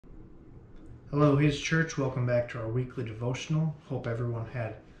Hello, His Church. Welcome back to our weekly devotional. Hope everyone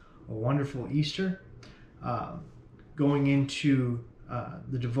had a wonderful Easter. Going into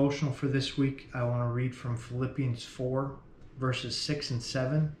the devotional for this week, I want to read from Philippians 4, verses 6 and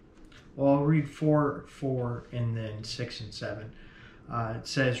 7. Well, I'll read 4, and then 6 and 7. It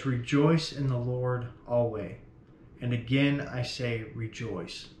says, "Rejoice in the Lord always. And again I say,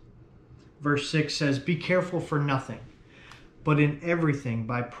 rejoice." Verse 6 says, "Be careful for nothing, but in everything,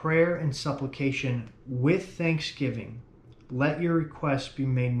 by prayer and supplication, with thanksgiving, let your requests be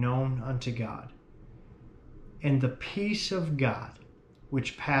made known unto God. And the peace of God,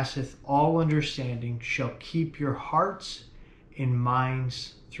 which passeth all understanding, shall keep your hearts and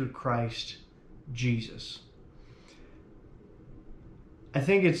minds through Christ Jesus." I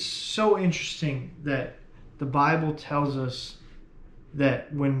think it's so interesting that the Bible tells us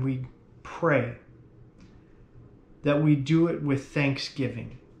that when we pray, that we do it with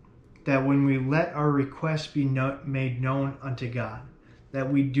thanksgiving, that when we let our requests be made known unto God,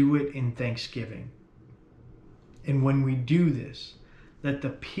 that we do it in thanksgiving. And when we do this, that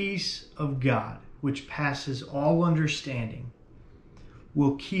the peace of God, which passes all understanding,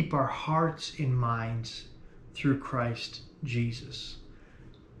 will keep our hearts and minds through Christ Jesus.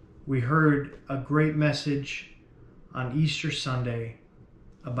 We heard a great message on Easter Sunday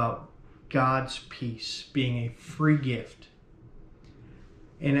about God's peace being a free gift.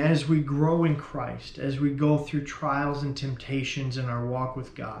 And as we grow in Christ, as we go through trials and temptations in our walk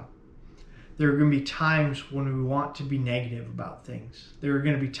with God, there are going to be times when we want to be negative about things. There are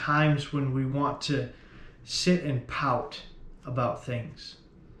going to be times when we want to sit and pout about things.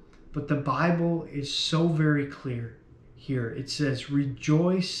 But the Bible is so very clear here. It says,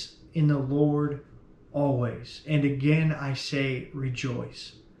 "Rejoice in the Lord always. And again I say,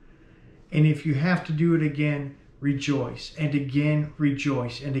 rejoice." And if you have to do it again, rejoice. And again,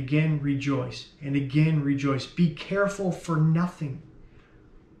 rejoice. And again, rejoice. And again, rejoice. Be careful for nothing,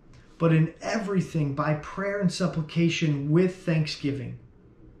 but in everything, by prayer and supplication with thanksgiving.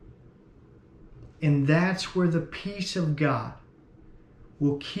 And that's where the peace of God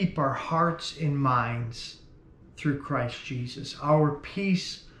will keep our hearts and minds through Christ Jesus. Our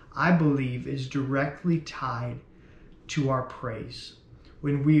peace, I believe, is directly tied to our praise.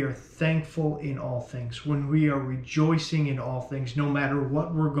 When we are thankful in all things, when we are rejoicing in all things, no matter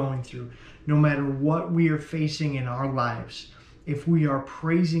what we're going through, no matter what we are facing in our lives, if we are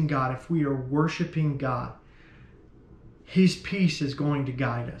praising God, if we are worshiping God, His peace is going to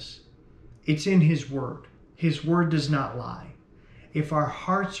guide us. It's in His Word. His Word does not lie. If our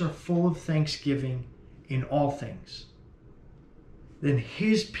hearts are full of thanksgiving in all things, then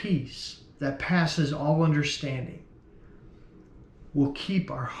His peace that passes all understanding will keep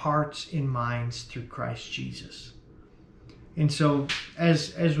our hearts and minds through Christ Jesus. And so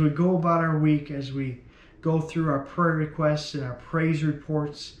as we go about our week, as we go through our prayer requests and our praise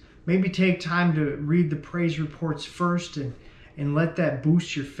reports, maybe take time to read the praise reports first and let that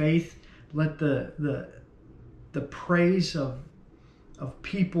boost your faith. Let the praise of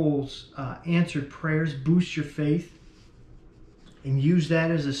people's answered prayers boost your faith, and use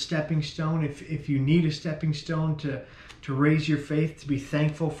that as a stepping stone. If you need a stepping stone to raise your faith, to be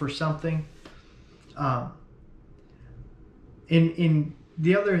thankful for something. And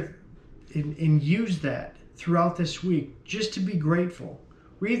use that throughout this week just to be grateful.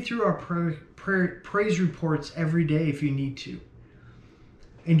 Read through our praise reports every day if you need to.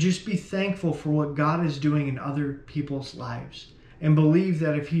 And just be thankful for what God is doing in other people's lives. And believe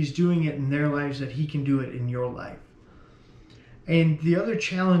that if He's doing it in their lives, that He can do it in your life. And the other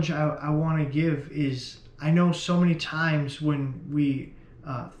challenge I want to give is, I know so many times when we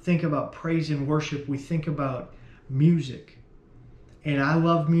think about praise and worship, we think about music. And I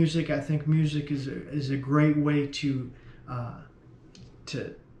love music. I think music is a great way to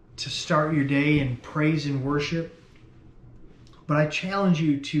start your day in praise and worship. But I challenge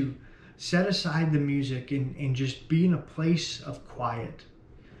you to set aside the music and just be in a place of quiet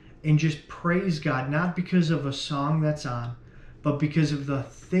and just praise God, not because of a song that's on, but because of the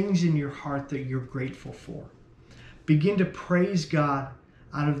things in your heart that you're grateful for. Begin to praise God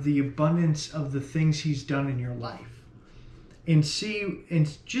out of the abundance of the things He's done in your life. And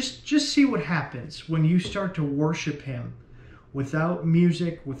just see what happens when you start to worship Him without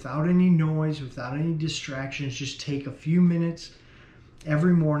music, without any noise, without any distractions. Just take a few minutes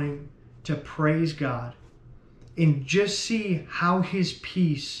every morning to praise God, and just see how His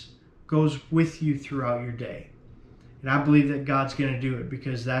peace goes with you throughout your day. And I believe that God's going to do it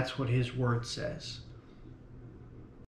because that's what His Word says.